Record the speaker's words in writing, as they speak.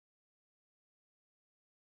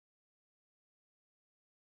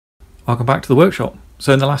Welcome back to the workshop.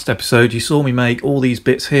 So in the last episode you saw me make all these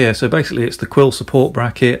bits here. So basically it's the Quill support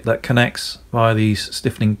bracket that connects via these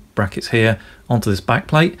stiffening brackets here onto this back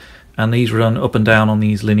plate, and these run up and down on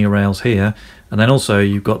these linear rails here, and then also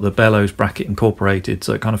you've got the bellows bracket incorporated,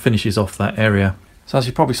 so it kind of finishes off that area. So as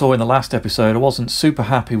you probably saw in the last episode, I wasn't super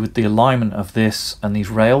happy with the alignment of this and these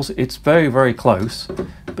rails. It's very close,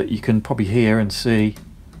 but you can probably hear and see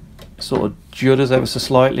it sort of judders ever so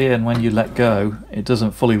slightly, and when you let go it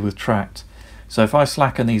doesn't fully retract. So if I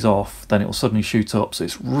slacken these off, then it will suddenly shoot up, so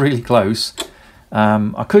it's really close.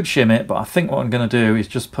 I could shim it, but I think what I'm going to do is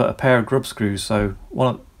just put a pair of grub screws, so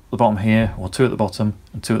one at the bottom here, or two at the bottom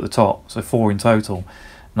and two at the top, so 4 in total,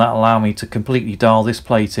 and that'll allow me to completely dial this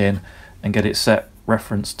plate in and get it set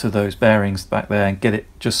reference to those bearings back there and get it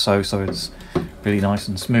just so it's really nice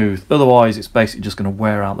and smooth. Otherwise it's basically just going to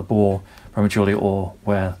wear out the bore prematurely or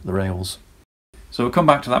wear the rails. So we'll come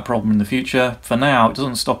back to that problem in the future. For now it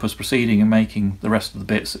doesn't stop us proceeding and making the rest of the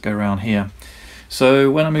bits that go around here.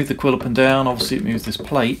 So when I move the quill up and down, obviously it moves this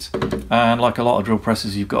plate, and like a lot of drill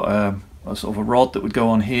presses you've got a sort of a rod that would go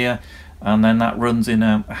on here, and then that runs in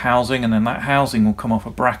a housing, and then that housing will come off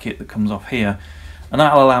a bracket that comes off here, and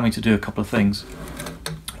that'll allow me to do a couple of things,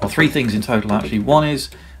 or 3 things in total actually. One is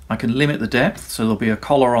I can limit the depth, so there'll be a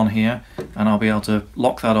collar on here and I'll be able to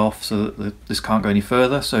lock that off so that this can't go any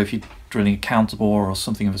further. So if you're drilling a counterbore or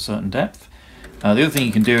something of a certain depth. The other thing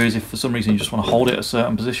you can do is if for some reason you just want to hold it at a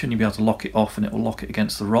certain position, you'll be able to lock it off and it will lock it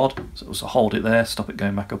against the rod, so it'll hold it there, stop it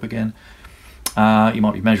going back up again. You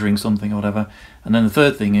might be measuring something or whatever. And then the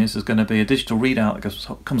third thing is there's going to be a digital readout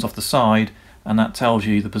that comes off the side, and that tells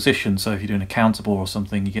you the position. So if you're doing a counterbore or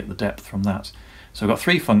something, you get the depth from that. So we've got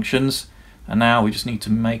 3 functions, and now we just need to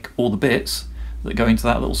make all the bits that go into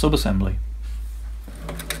that little sub-assembly.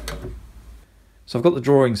 So I've got the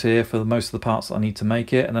drawings here for most of the parts that I need to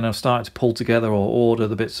make it, and then I've started to pull together or order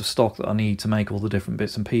the bits of stock that I need to make all the different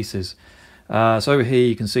bits and pieces. So over here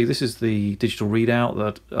you can see this is the digital readout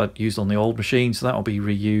that I used on the old machine, so that will be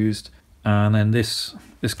reused. And then this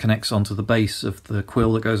connects onto the base of the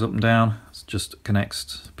quill that goes up and down. It just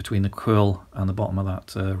connects between the quill and the bottom of that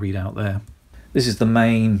readout there. This is the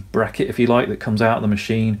main bracket, if you like, that comes out of the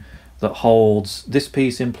machine that holds this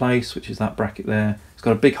piece in place, which is that bracket there. It's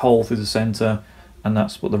got a big hole through the centre, and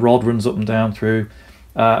that's what the rod runs up and down through.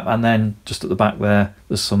 And then just at the back there,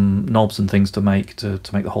 there's some knobs and things to make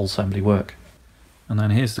the whole assembly work. And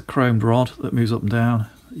then here's the chromed rod that moves up and down.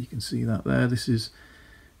 You can see that there. This is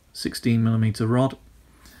 16mm rod.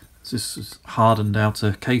 This is hardened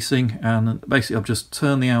outer casing, and basically I've just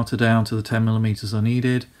turned the outer down to the 10mm I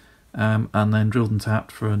needed, and then drilled and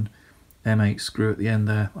tapped for an M8 screw at the end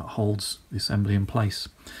there that holds the assembly in place.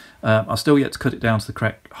 I've still yet to cut it down to the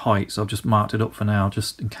correct height, so I've just marked it up for now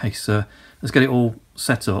just in case. Let's get it all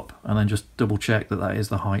set up and then just double check that that is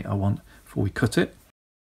the height I want before we cut it.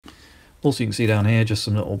 Also you can see down here just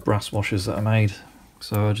some little brass washers that I made.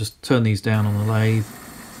 So I just turned these down on the lathe,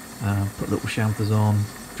 put little chamfers on,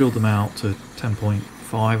 drilled them out to 10.5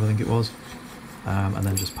 I think it was, and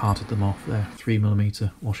then just parted them off there,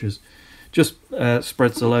 3mm washers. Just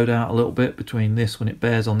spreads the load out a little bit between this when it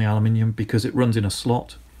bears on the aluminium, because it runs in a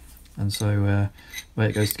slot, and so where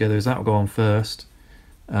it goes together is that will go on first,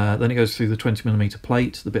 then it goes through the 20mm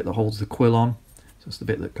plate, the bit that holds the quill on, so it's the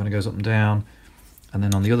bit that kind of goes up and down, and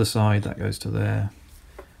then on the other side that goes to there,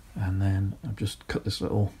 and then I've just cut this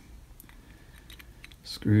little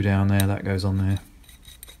screw down there, that goes on there,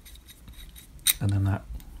 and then that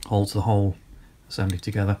holds the whole assembly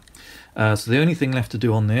together. So the only thing left to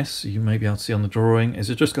do on this, you may be able to see on the drawing, is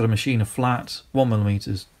I've just got to machine a flat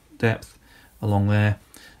 1mm depth along there,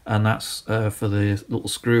 and that's for the little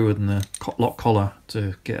screw and the lock collar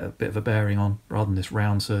to get a bit of a bearing on rather than this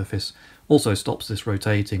round surface. Also stops this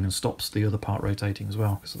rotating and stops the other part rotating as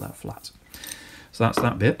well because of that flat. So that's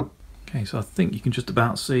that bit. Okay, so I think you can just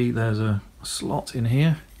about see there's a slot in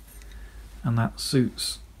here, and that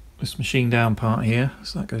suits this machine down part here,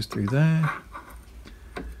 so that goes through there.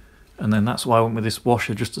 And then that's why I went with this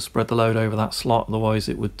washer, just to spread the load over that slot, otherwise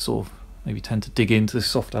it would sort of maybe tend to dig into this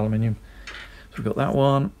soft aluminium. So we've got that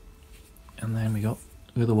one, and then we got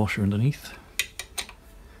the other washer underneath.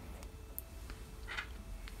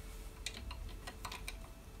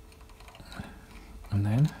 And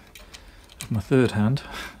then with my third hand,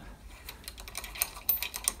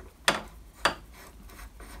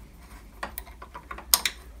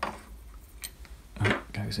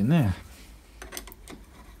 that goes in there.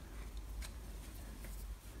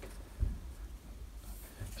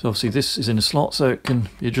 So obviously this is in a slot, so it can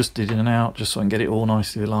be adjusted in and out, just so I can get it all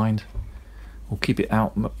nicely aligned. We'll keep it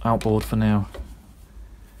outboard for now,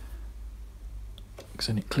 because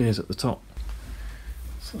then it clears at the top.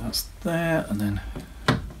 So So that's there, and then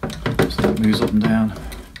so that moves up and down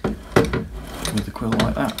with the quill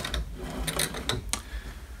like that.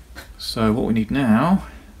 So what we need now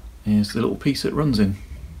is the little piece it runs in.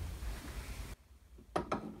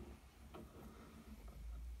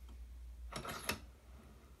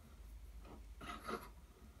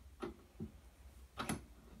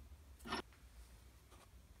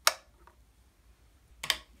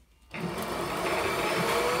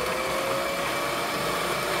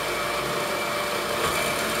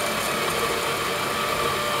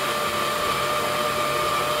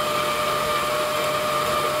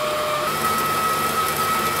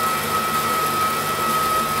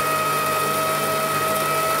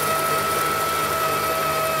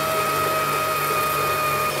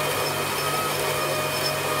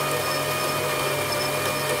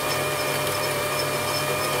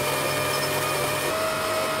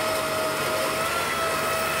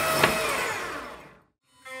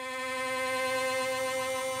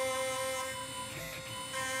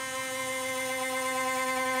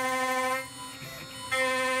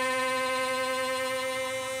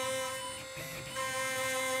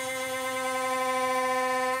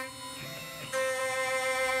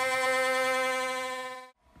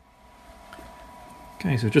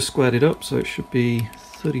 Okay, so I've just squared it up, so it should be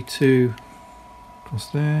 32 across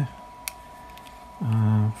there,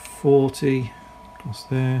 40 across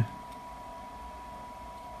there,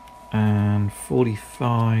 and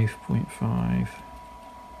 45.5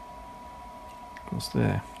 across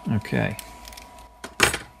there. Okay.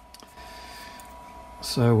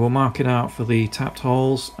 So we'll mark it out for the tapped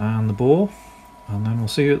holes and the bore, and then we'll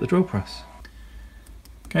see you at the drill press.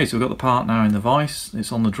 Okay, so we've got the part now in the vise, it's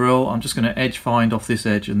on the drill. I'm just going to edge find off this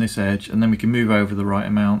edge, and then we can move over the right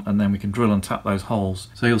amount, and then we can drill and tap those holes.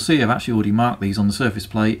 So you'll see I've actually already marked these on the surface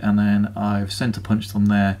plate, and then I've centre punched them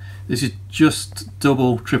there. This is just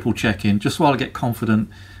double, triple checking, just while I get confident,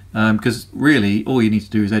 because really all you need to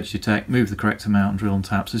do is edge detect, move the correct amount and drill and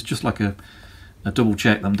tap. So it's just like a double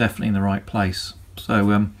check that I'm definitely in the right place.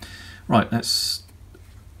 So right, let's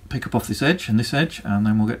pick up off this edge and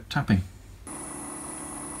then we'll get tapping.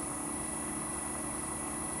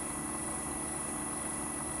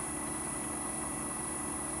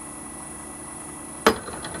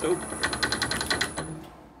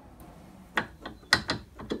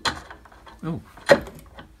 Oh, that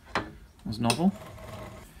was novel.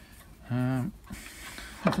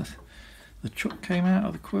 The chuck came out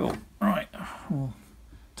of the quill. Right, we'll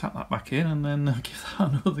tap that back in and then give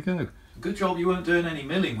that another go. Good job you weren't doing any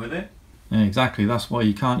milling with it. Yeah, exactly, that's why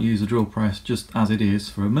you can't use a drill press just as it is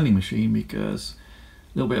for a milling machine, because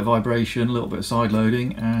a little bit of vibration, a little bit of side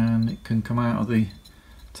loading, and it can come out of the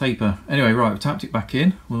taper. Anyway, right, we've tapped it back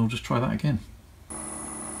in. We'll just try that again.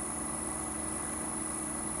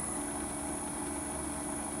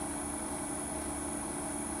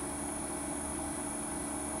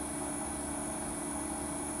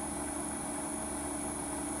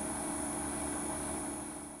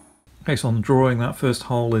 Okay, so on the drawing that first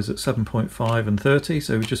hole is at 7.5 and 30,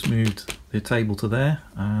 so we just moved the table to there,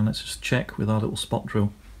 and let's just check with our little spot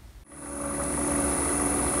drill.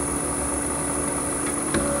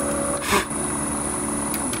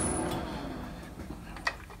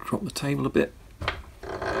 Drop the table a bit.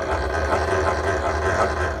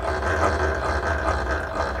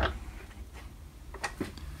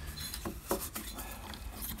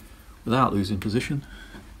 Without losing position.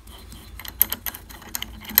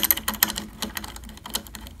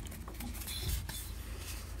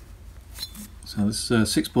 So this is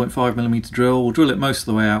a 6.5mm drill. We'll drill it most of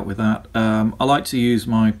the way out with that. I like to use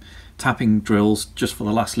my tapping drills just for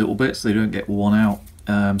the last little bit so they don't get worn out.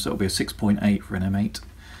 So it'll be a 6.8 for an M8.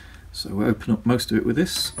 So we'll open up most of it with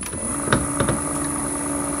this.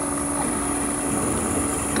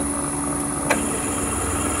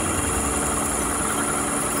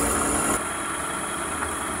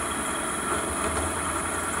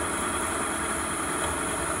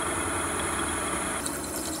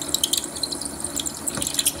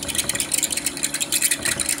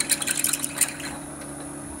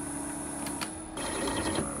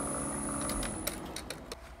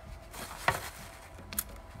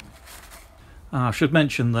 I should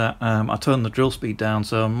mention that I turned the drill speed down,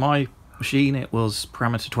 so on my machine it was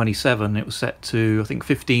parameter 27, it was set to I think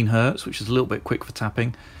 15 Hz, which is a little bit quick for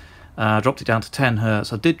tapping. I dropped it down to 10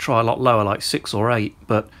 Hz. I did try a lot lower, like 6 or 8,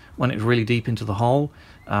 but when it was really deep into the hole,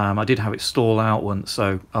 I did have it stall out once,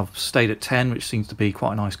 so I've stayed at 10, which seems to be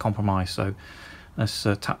quite a nice compromise. So let's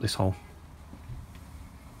tap this hole.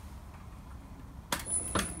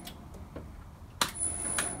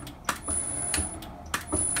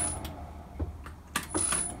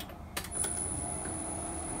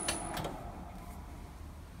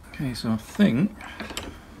 Okay, so I think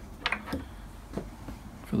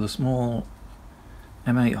for the small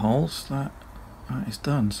M8 holes that is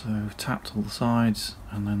done. So we've tapped all the sides,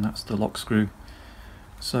 and then that's the lock screw.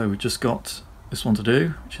 So we've just got this one to do,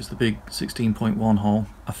 which is the big 16.1 hole.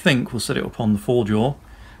 I think we'll set it up on the 4-jaw,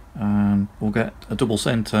 and we'll get a double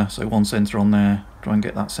centre, so one centre on there, try and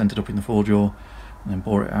get that centred up in the 4-jaw, and then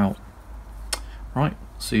bore it out. Right,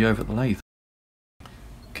 see you over at the lathe.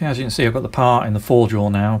 Okay, as you can see, I've got the part in the 4-jaw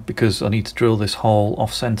now because I need to drill this hole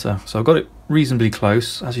off centre. So I've got it reasonably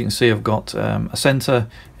close. As you can see, I've got a centre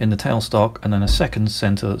in the tailstock and then a second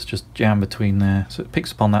centre that's just jammed between there. So it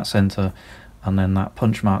picks up on that centre and then that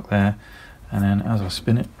punch mark there. And then as I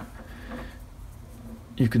spin it,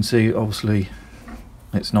 you can see obviously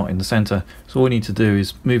it's not in the centre. So all we need to do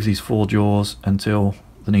is move these 4 jaws until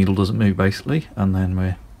the needle doesn't move basically, and then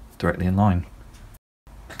we're directly in line.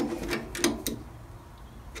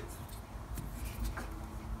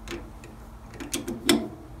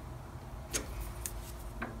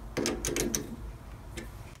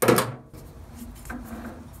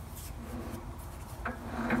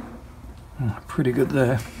 Pretty good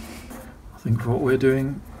there. I think for what we're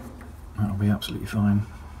doing, that'll be absolutely fine.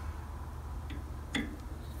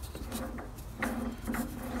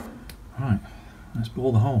 Right, let's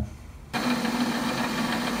bore the hole.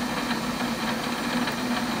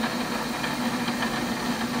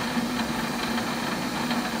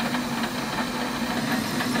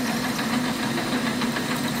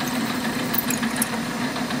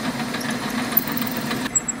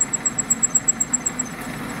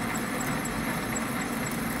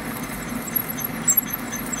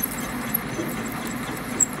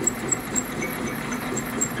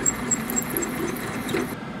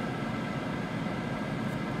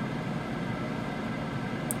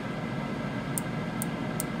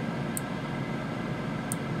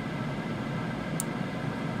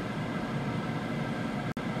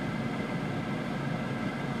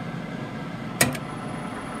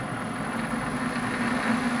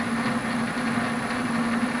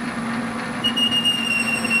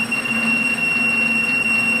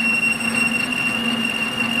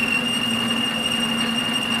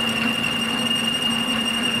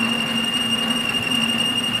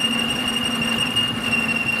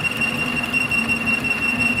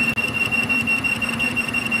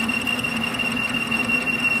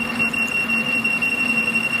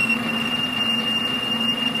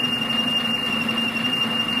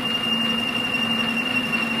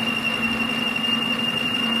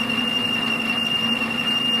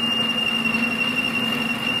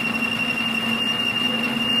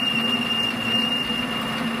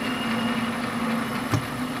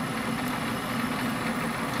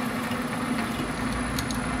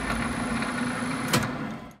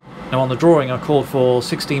 Now on the drawing I called for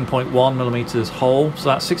 16.1mm hole, so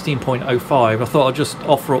that's 16.05. I thought I'd just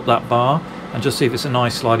offer up that bar and just see if it's a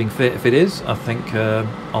nice sliding fit. If it is, I think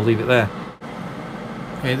I'll leave it there.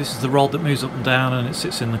 Okay, this is the rod that moves up and down and it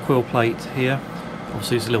sits in the quill plate here.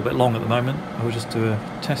 Obviously it's a little bit long at the moment. I will just do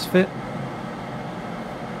a test fit.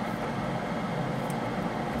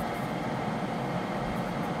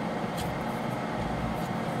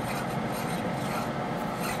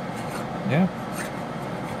 Yeah.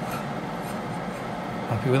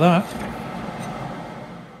 Happy with that.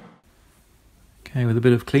 Okay, with a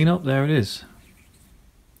bit of cleanup, there it is.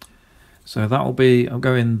 So that will be, I'll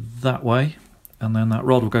go in that way, and then that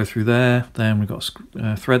rod will go through there. Then we've got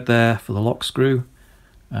a thread there for the lock screw,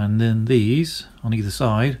 and then these on either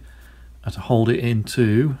side are to hold it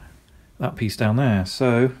into that piece down there.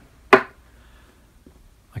 So I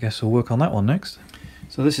guess we'll work on that one next.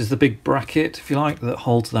 So this is the big bracket, if you like, that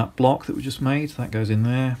holds that block that we just made. That goes in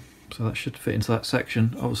there. So that should fit into that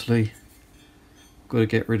section. Obviously, got to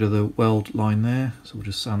get rid of the weld line there, so we'll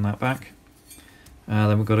just sand that back.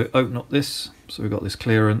 Then we've got to open up this, so we've got this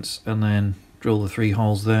clearance, and then drill the 3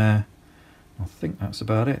 holes there. I think that's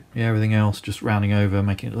about it. Yeah, everything else just rounding over,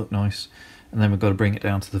 making it look nice. And then we've got to bring it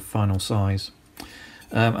down to the final size.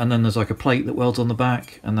 And then there's like a plate that welds on the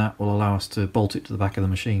back, and that will allow us to bolt it to the back of the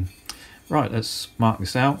machine. Right, let's mark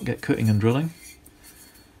this out, get cutting and drilling.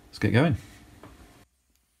 Let's get going.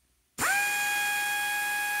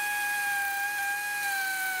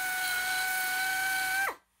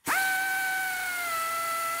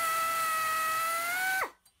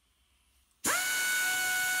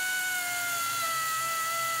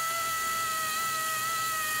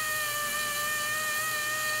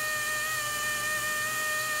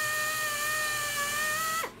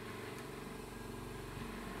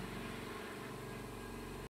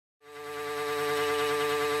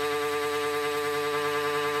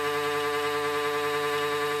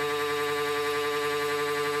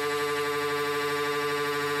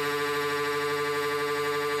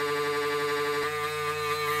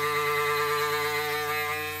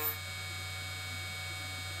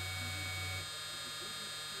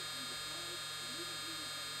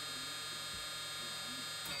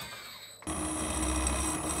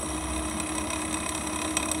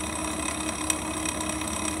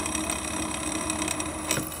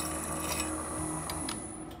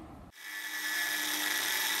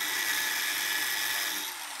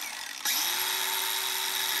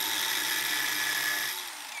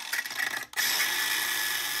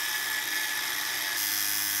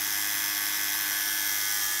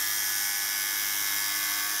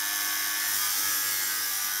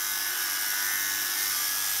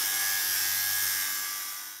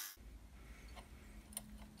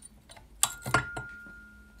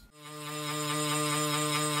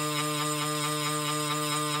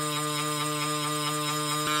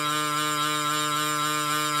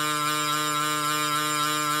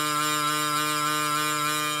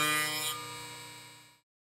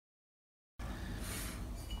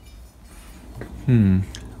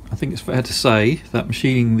 I think it's fair to say that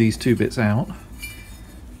machining these two bits out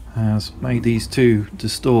has made these two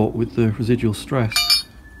distort with the residual stress,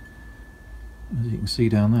 as you can see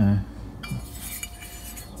down there.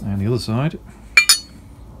 And the other side,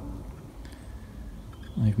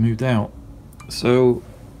 they've moved out. So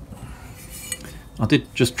I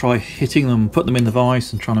did just try hitting them, put them in the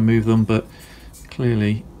vise and trying to move them, but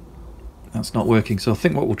clearly that's not working. So I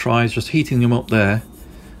think what we'll try is just heating them up there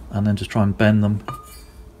and then just try and bend them,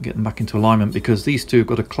 get them back into alignment, because these two have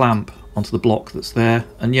got a clamp onto the block that's there,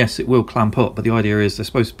 and yes, it will clamp up, but the idea is they're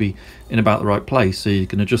supposed to be in about the right place, so you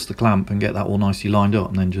can adjust the clamp and get that all nicely lined up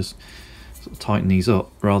and then just sort of tighten these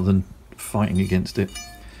up rather than fighting against it.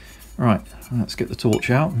 Right, let's get the torch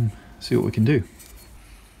out and see what we can do.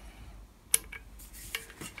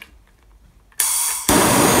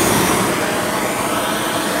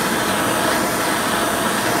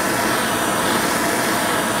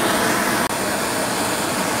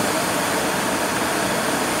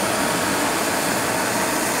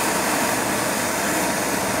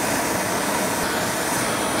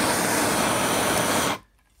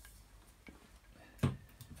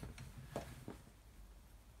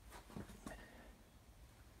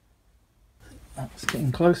 That's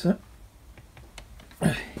getting closer.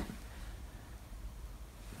 Oh,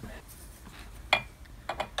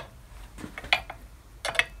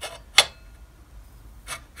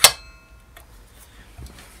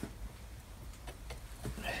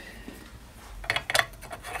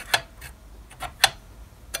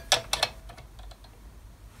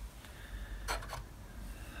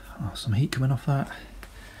 some heat coming off that.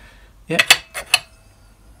 Yep,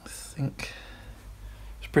 I think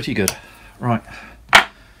it's pretty good. Right.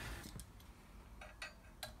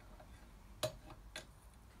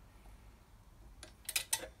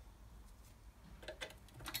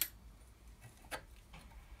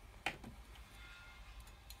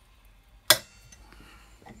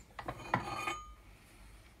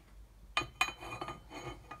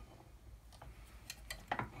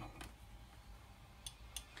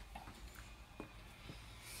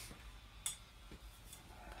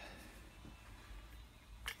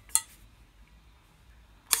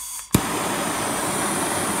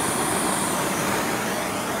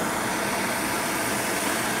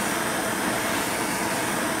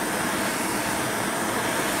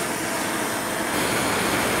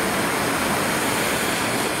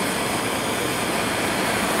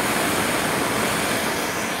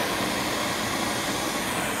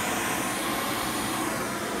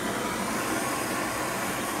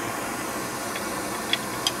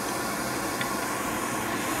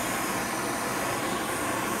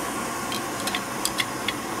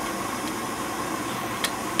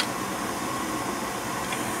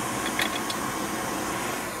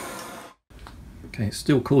 Okay, it's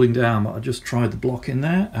still cooling down, but I just tried the block in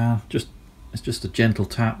there. It's just a gentle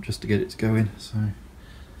tap just to get it to go in. So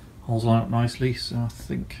holes line up nicely, so I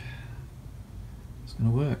think it's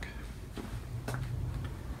going to work.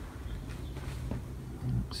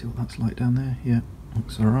 See what that's like down there. Yeah,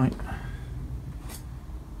 looks all right.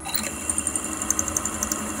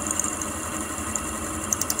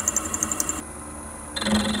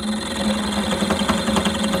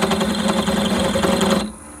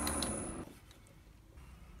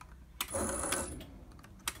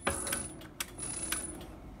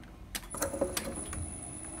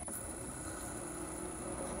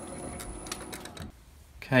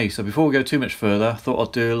 Okay, so before we go too much further, I thought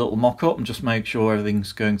I'd do a little mock-up and just make sure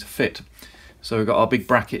everything's going to fit. So we've got our big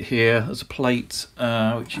bracket here as a plate,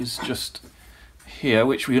 which is just here,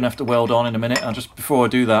 which we're going to have to weld on in a minute. And just before I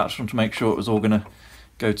do that, I just want to make sure it was all going to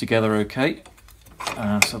go together okay.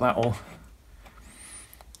 So that'll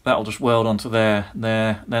just weld onto there.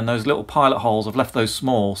 Then those little pilot holes, I've left those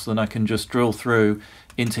small so then I can just drill through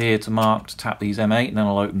into here to mark to tap these M8, and then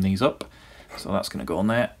I'll open these up. So that's going to go on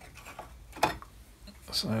there.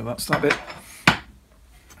 So that's that bit,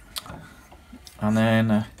 and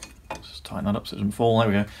then just tighten that up so it doesn't fall. There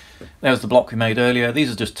we go. There's the block we made earlier.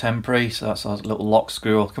 These are just temporary, so that's our little lock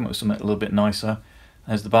screw. I'll come up with something a little bit nicer.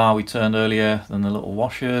 There's the bar we turned earlier, then the little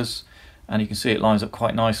washers, and you can see it lines up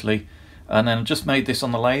quite nicely. And then I just made this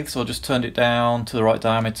on the lathe, so I just turned it down to the right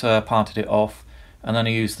diameter, parted it off, and then I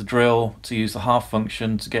used the drill to use the half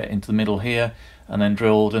function to get into the middle here, and then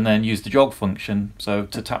drilled, and then used the jog function so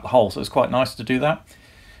to tap the hole. So it's quite nice to do that.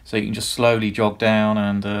 So you can just slowly jog down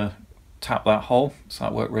and tap that hole. So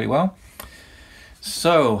that worked really well.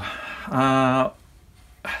 So,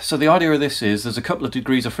 so the idea of this is there's a couple of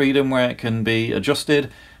degrees of freedom where it can be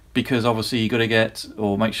adjusted, because obviously you've got to get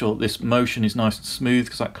or make sure this motion is nice and smooth,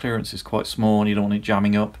 because that clearance is quite small and you don't want it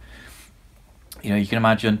jamming up. You know, you can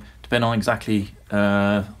imagine, depending on exactly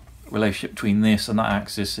relationship between this and that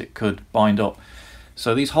axis, it could bind up.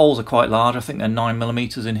 So these holes are quite large. I think they're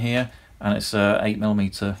 9mm in here, and it's a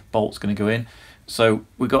 8mm bolt's going to go in. So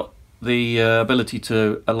we've got the ability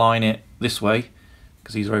to align it this way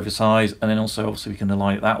because these are oversized, and then also obviously we can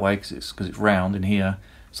align it that way because it's round in here.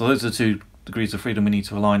 So those are the 2 degrees of freedom we need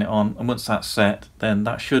to align it on, and once that's set, then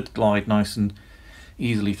that should glide nice and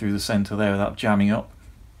easily through the center there without jamming up.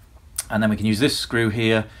 And then we can use this screw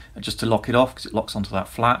here just to lock it off because it locks onto that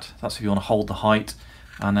flat. That's if you want to hold the height.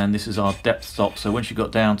 And then this is our depth stop. So once you've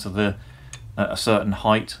got down to a certain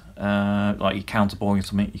height, like you're counterboring or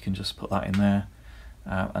something, you can just put that in there,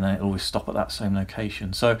 and then it'll always stop at that same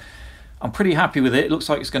location. So I'm pretty happy with it. It looks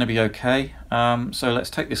like it's going to be okay. So let's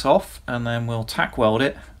take this off, and then we'll tack weld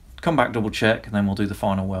it, come back, double check, and then we'll do the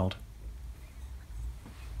final weld.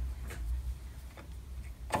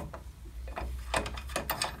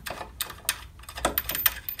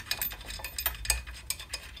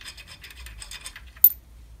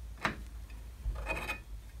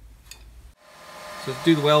 So to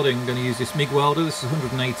do the welding, I'm going to use this MIG welder. This is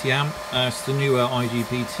 180 amp. It's the newer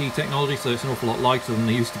IGBT technology, so it's an awful lot lighter than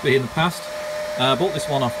they used to be in the past. Bought this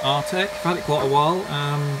one off Artec. I've had it quite a while,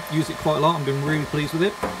 used it quite a lot. I've been really pleased with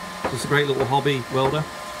it. It's a great little hobby welder.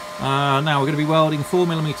 Now we're going to be welding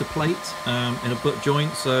 4mm plate in a butt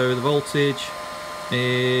joint. So the voltage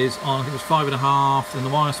is on, I think it was 5.5. Then the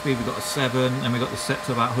wire speed we've got a 7, and we've got this set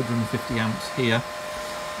to about 150 amps here.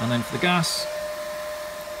 And then for the gas,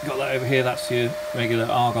 got that over here, that's your regular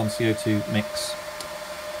argon CO2 mix.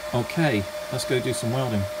 Okay, let's go do some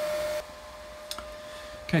welding.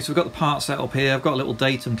 Okay, so we've got the part set up here. I've got a little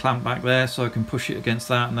datum clamp back there so I can push it against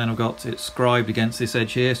that, and then I've got it scribed against this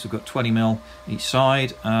edge here, so we've got 20mm each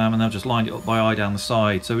side, and I've just lined it up by eye down the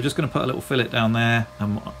side. So we're just going to put a little fillet down there,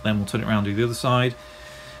 and then we'll turn it around to the other side.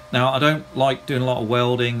 Now I don't like doing a lot of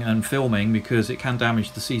welding and filming because it can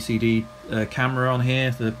damage the CCD camera on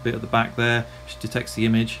here, the bit at the back there, which detects the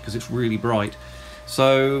image because it's really bright.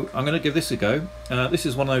 So I'm going to give this a go. This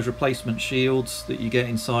is one of those replacement shields that you get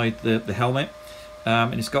inside the helmet,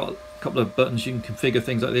 and it's got a couple of buttons you can configure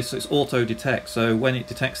things like this. So it's auto detect, so when it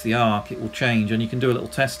detects the arc it will change, and you can do a little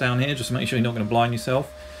test down here just to make sure you're not going to blind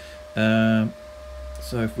yourself. So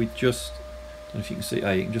if we just, I don't know if you can see,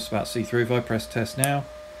 you can just about see through. If I press test now,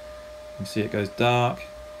 you can see it goes dark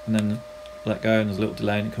and then let go, and there's a little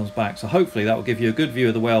delay and it comes back. So hopefully that will give you a good view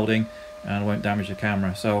of the welding and won't damage the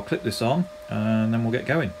camera. So I'll clip this on and then we'll get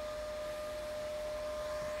going.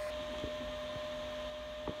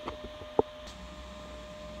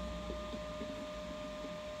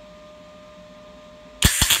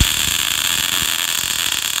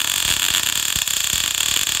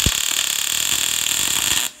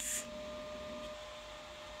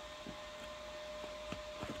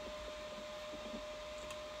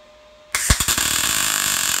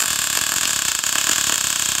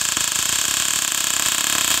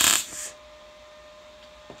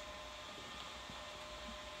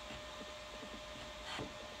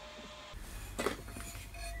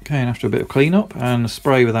 Okay, and after a bit of cleanup and a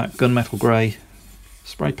spray with that gunmetal grey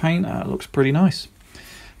spray paint, that looks pretty nice.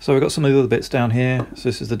 So we've got some of the other bits down here. So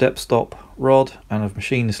this is the depth stop rod, and I've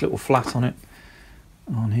machined this little flat on it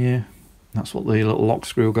on here. That's what the little lock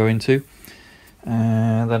screw will go into.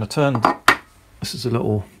 And then I turned, this is a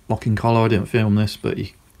little locking collar. I didn't film this, but you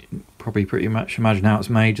can probably pretty much imagine how it's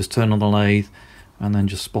made. Just turn on the lathe and then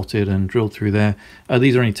just spotted and drilled through there.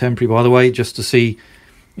 These are only temporary, by the way, just to see,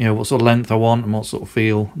 you know, what sort of length I want and what sort of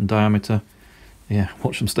feel and diameter. Yeah,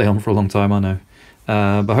 watch them stay on for a long time, I know.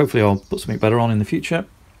 But hopefully I'll put something better on in the future.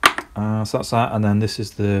 So that's that, and then this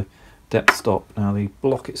is the depth stop. Now the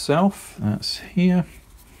block itself, that's here.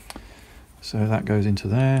 So that goes into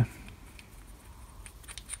there.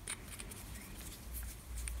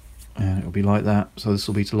 And it'll be like that. So this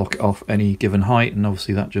will be to lock it off any given height, and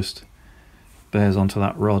obviously that just bears onto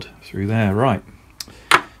that rod through there. Right.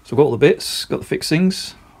 So we've got all the bits, got the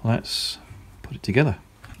fixings. Let's put it together.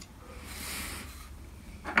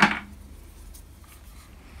 I'll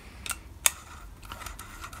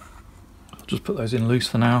just put those in loose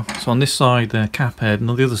for now. So on this side, the cap head, and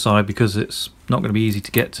on the other side, because it's not going to be easy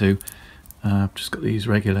to get to, I've just got these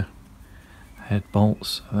regular head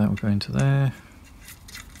bolts. So that will go into there.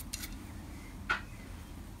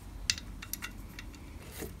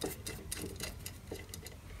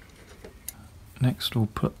 Next we'll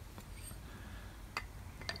put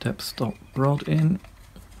depth stop rod in.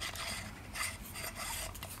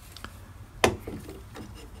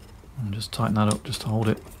 And just tighten that up just to hold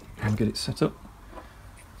it and get it set up.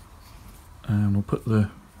 And we'll put the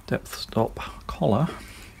depth stop collar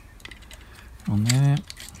on there.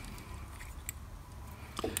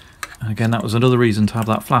 And again, that was another reason to have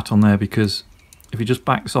that flat on there, because if you just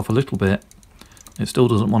back this off a little bit, it still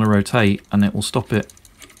doesn't want to rotate and it will stop it.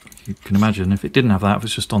 You can imagine if it didn't have that, if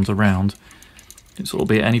it's just onto round, it sort of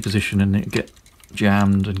be at any position and it'd get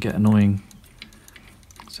jammed and get annoying.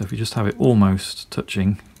 So if you just have it almost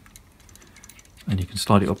touching, and you can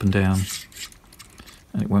slide it up and down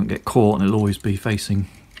and it won't get caught and it'll always be facing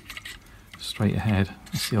straight ahead.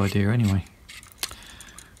 That's the idea anyway.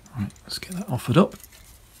 Right, let's get that offered up.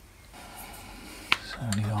 So I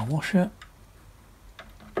need our washer.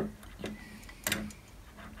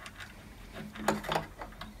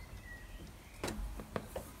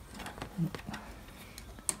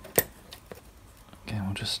 Again,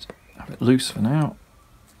 we'll just have it loose for now.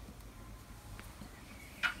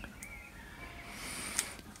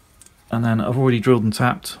 And then I've already drilled and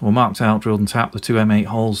tapped, or marked out, drilled and tapped the two M8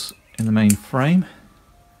 holes in the main frame.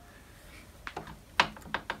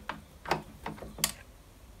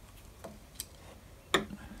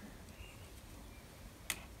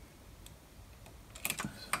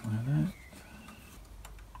 Somewhere there.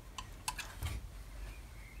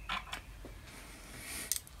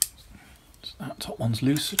 So that top one's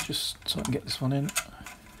loose, just so I can get this one in.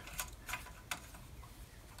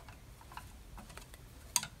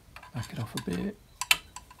 Back it off a bit.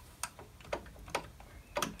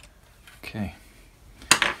 Okay,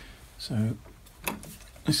 so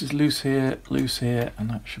this is loose here, and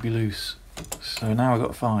that should be loose. So now I've got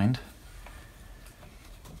to find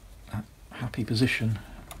that happy position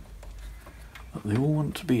that they all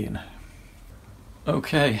want to be in.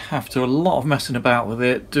 Okay, after a lot of messing about with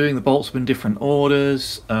it, doing the bolts in different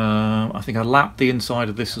orders, I think I lapped the inside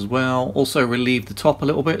of this as well. Also relieved the top a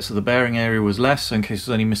little bit so the bearing area was less, so in case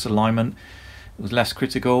there's any misalignment it was less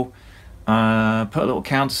critical. Put a little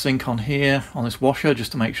countersink on here on this washer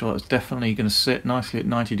just to make sure it's definitely going to sit nicely at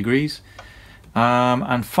 90 degrees.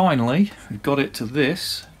 And finally we've got it to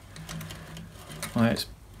this where it's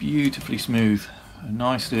beautifully smooth,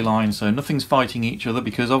 nicely aligned, so nothing's fighting each other,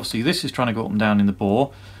 because obviously this is trying to go up and down in the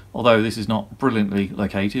bore, although this is not brilliantly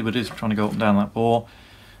located, but it is trying to go up and down that bore.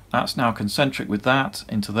 That's now concentric with that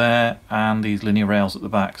into there, and these linear rails at the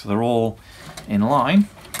back, so they're all in line.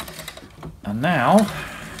 And now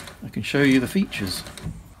I can show you the features.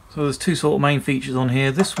 So there's two sort of main features on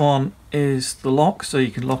here. This one is the lock, so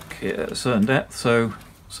you can lock it at a certain depth, so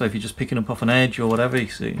if you're just picking up off an edge or whatever, you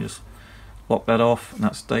can just lock that off and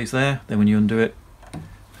that stays there. Then when you undo it,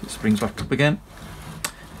 it springs back up again.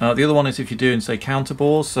 The other one is if you're doing, say, counter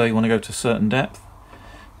bores, so you want to go to a certain depth.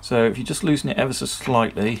 So if you just loosen it ever so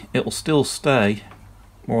slightly, it will still stay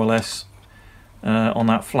more or less on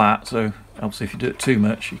that flat. So obviously if you do it too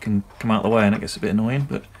much, you can come out of the way and it gets a bit annoying,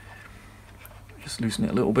 but just loosen it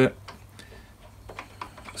a little bit.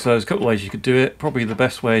 So there's a couple of ways you could do it. Probably the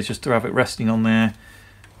best way is just to have it resting on there,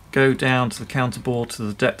 go down to the counter bore to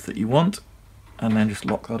the depth that you want, and then just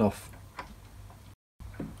lock that off.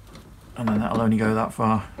 And then that'll only go that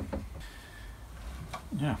far.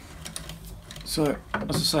 Yeah. So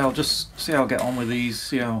as I say, I'll just see how I get on with these,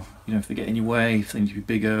 see how, you know, if they get in your way, if they need to be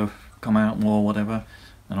bigger, come out more, whatever,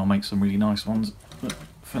 and I'll make some really nice ones. But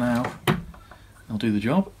for now, I'll do the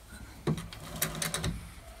job.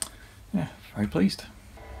 Yeah, very pleased.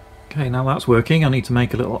 Okay, now that's working, I need to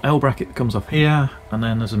make a little L bracket that comes off here, and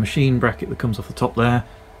then there's a machine bracket that comes off the top there,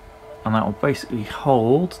 and that will basically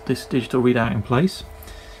hold this digital readout in place.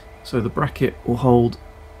 So the bracket will hold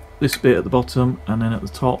this bit at the bottom, and then at the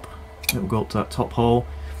top it will go up to that top hole,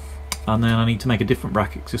 and then I need to make a different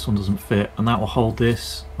bracket because this one doesn't fit, and that will hold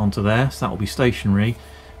this onto there, so that will be stationary,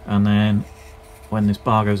 and then when this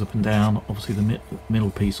bar goes up and down, obviously the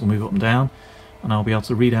middle piece will move up and down, and I'll be able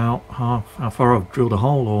to read out how far I've drilled a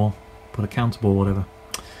hole or put a counter bore or whatever.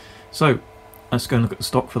 So let's go and look at the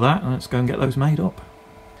stock for that, and let's go and get those made up.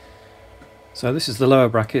 So this is the lower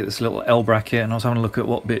bracket, this little L bracket, and I was having a look at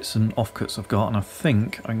what bits and offcuts I've got, and I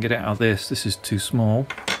think I can get it out of this. This is too small,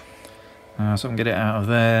 so I can get it out of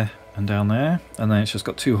there and down there, and then it's just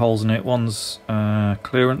got two holes in it. One's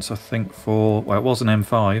clearance, I think, for, well, it was an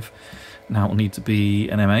M5, now it'll need to be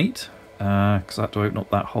an M8, because I have to open up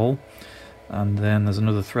that hole, and then there's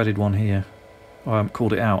another threaded one here. Oh, I haven't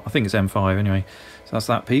called it out, I think it's M5 anyway, so that's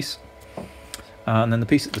that piece. And then the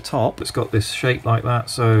piece at the top, it's got this shape like that,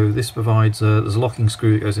 so this provides there's a locking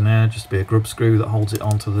screw that goes in there, just to be a grub screw that holds it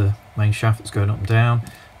onto the main shaft that's going up and down,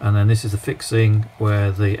 and then this is the fixing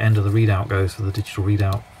where the end of the readout goes for the digital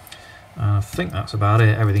readout. I think that's about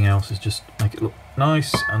it. Everything else is just make it look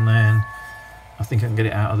nice, and then I think I can get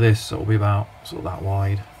it out of this, so it'll be about sort of that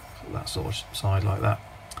wide, that sort of side like that.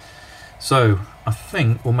 So I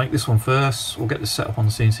think we'll make this one first, we'll get this set up on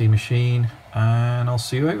the CNC machine, and I'll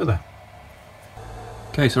see you over there.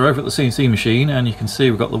 Okay, so we're over at the CNC machine and you can see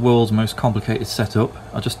we've got the world's most complicated setup.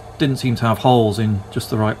 I just didn't seem to have holes in just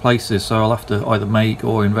the right places, so I'll have to either make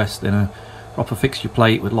or invest in a proper fixture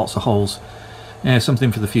plate with lots of holes. Yeah,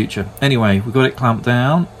 something for the future. Anyway, we've got it clamped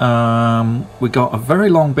down. We've got a very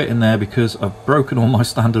long bit in there because I've broken all my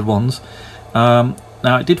standard ones. Now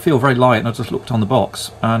it did feel very light and I just looked on the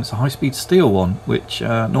box and it's a high-speed steel one, which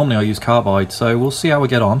normally I use carbide, so we'll see how we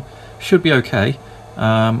get on. Should be okay.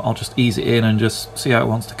 I'll just ease it in and just see how it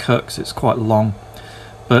wants to cut because it's quite long,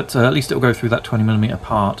 but at least it'll go through that 20mm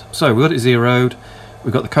part. So we've got it zeroed,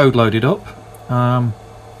 we've got the code loaded up.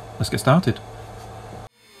 Let's get started.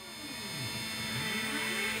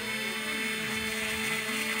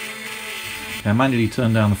 Okay, I manually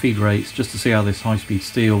turned down the feed rates just to see how this high-speed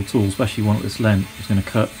steel tool, especially one at this length, is going to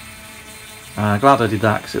cut. Glad I did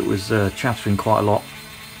that because it was chattering quite a lot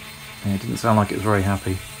and it didn't sound like it was very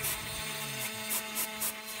happy.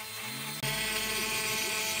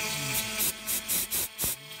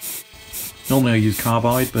 Normally I use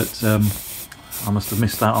carbide, but I must have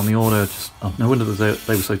missed that on the order. No wonder they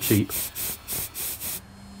were so cheap.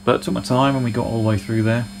 But it took my time and we got all the way through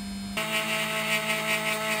there.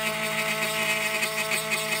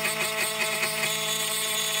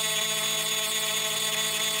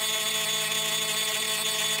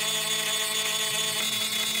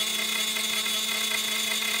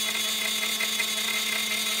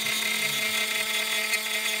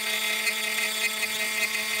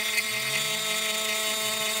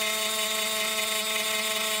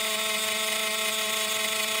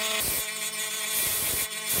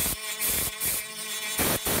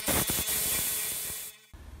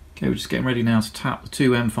 Okay, we're just getting ready now to tap the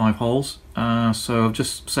two M5 holes. So I've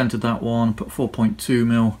just centered that one, put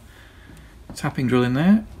 4.2mm tapping drill in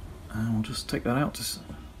there, and we'll just take that out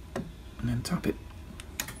and then tap it.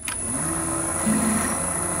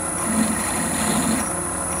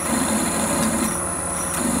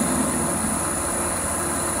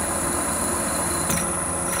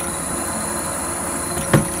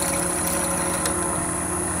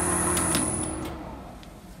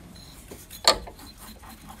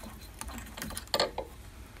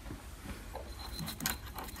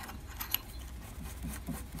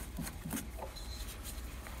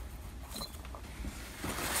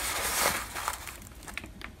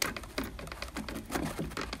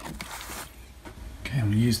 Okay, I'm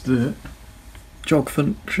going to use the jog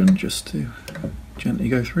function just to gently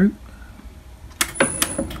go through.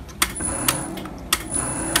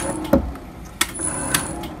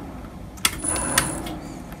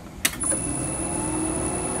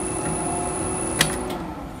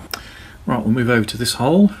 Right, we'll move over to this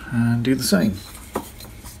hole and do the same.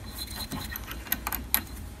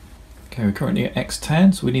 Okay, we're currently at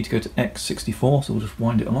X10, so we need to go to X64, so we'll just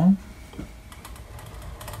wind it along.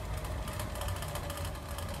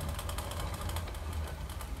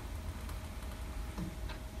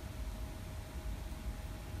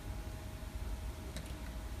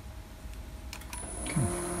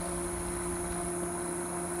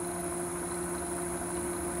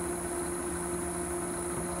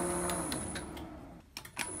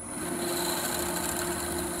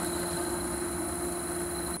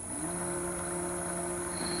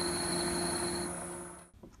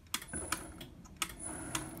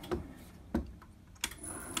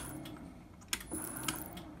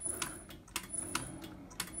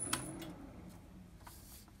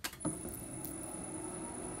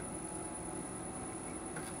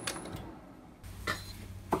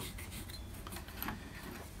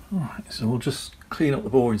 Alright, so we'll just clean up the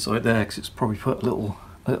bore inside there because it's probably put a little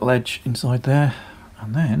edge inside there,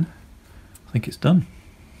 and then I think it's done.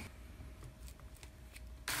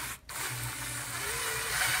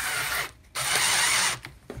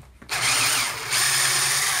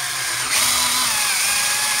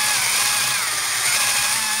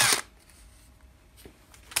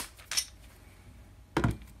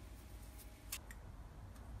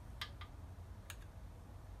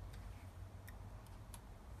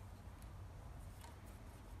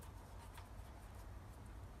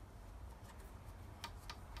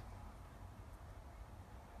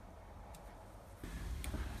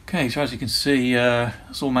 Okay, so as you can see,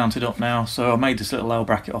 it's all mounted up now. So I made this little L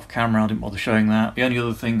bracket off camera, I didn't bother showing that. The only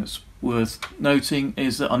other thing that's worth noting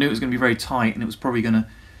is that I knew it was going to be very tight and it was probably going to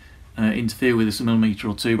interfere with this a millimetre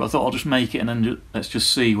or two, but I thought I'll just make it and then let's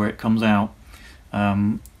just see where it comes out.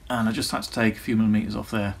 And I just had to take a few millimetres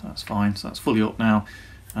off there, that's fine. So that's fully up now,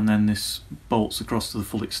 and then this bolts across to the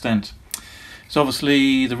full extent. So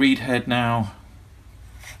obviously the read head now,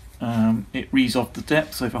 it reads off the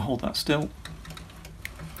depth, so if I hold that still,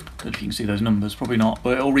 I don't know if you can see those numbers, probably not,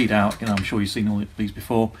 but it'll read out. You know, I'm sure you've seen all these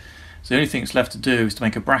before. So the only thing that's left to do is to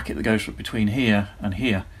make a bracket that goes between here and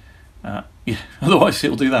here. Yeah, otherwise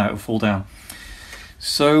it'll do that, it'll fall down.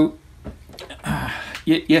 So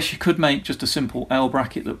yes, you could make just a simple L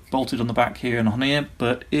bracket that bolted on the back here and on here,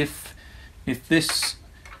 but if this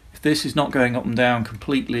is not going up and down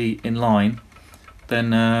completely in line,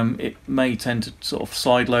 then it may tend to sort of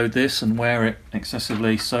side load this and wear it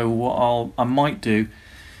excessively. So what I might do,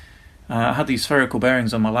 I had these spherical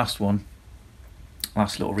bearings on my last little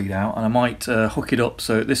readout, and I might hook it up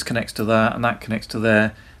so this connects to that and that connects to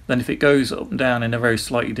there. Then if it goes up and down in a very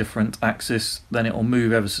slightly different axis, then it will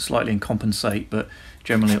move ever so slightly and compensate, but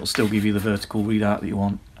generally it will still give you the vertical readout that you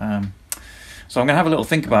want. So I'm going to have a little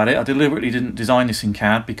think about it. I deliberately didn't design this in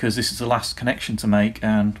CAD because this is the last connection to make,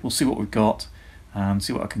 and we'll see what we've got and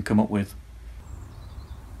see what I can come up with.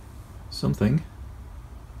 Something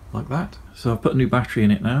like that. So I've put a new battery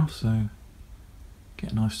in it now, so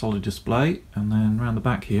get a nice solid display. And then around the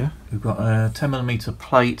back here we've got a 10mm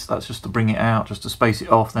plate, that's just to bring it out, just to space it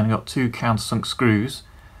off. Then we've got two countersunk screws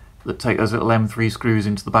that take those little M3 screws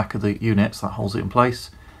into the back of the unit, so that holds it in place.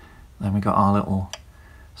 Then we've got our little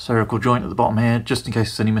spherical joint at the bottom here, just in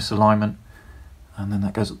case there's any misalignment. And then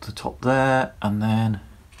that goes up to the top there, and then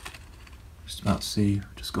just about to see,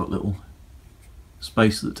 just got a little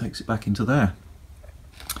space that takes it back into there.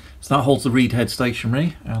 So that holds the reed head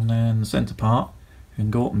stationary, and then the centre part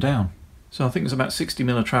can go up and down. So I think there's about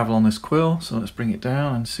 60mm of travel on this quill, so let's bring it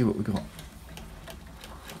down and see what we've got.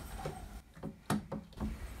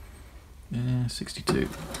 Yeah, 62.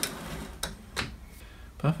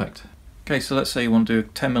 Perfect. Okay, so let's say you want to do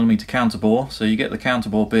a 10mm counter bore. So you get the counter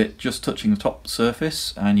bore bit just touching the top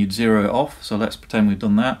surface and you'd zero it off. So let's pretend we've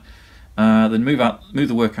done that. Then move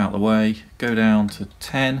the work out of the way, go down to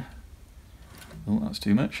 10. Oh, that's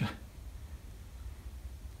too much.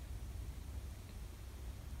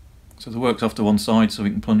 So the work's off to one side, so we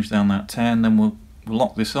can plunge down that 10. Then we'll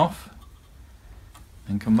lock this off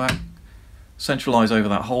and come back. Centralise over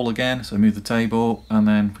that hole again, so move the table, and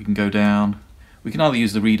then we can go down. We can either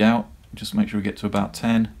use the readout, just make sure we get to about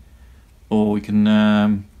 10, or we can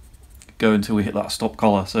go until we hit that stop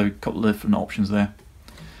collar. So a couple of different options there.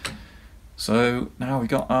 So now we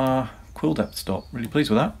got our quill depth stop. Really pleased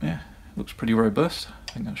with that. Yeah, looks pretty robust.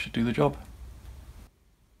 I think that should do the job.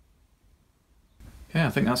 Yeah, I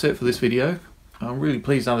think that's it for this video. I'm really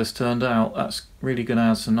pleased how this turned out. That's really going to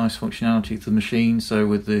add some nice functionality to the machine. So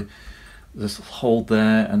with this hold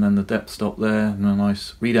there, and then the depth stop there, and a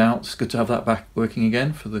nice readout. It's good to have that back working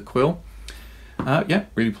again for the quill. Yeah,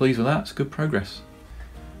 really pleased with that. It's good progress.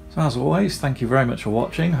 So as always, thank you very much for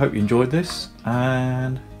watching. Hope you enjoyed this,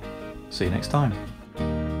 and see you next time.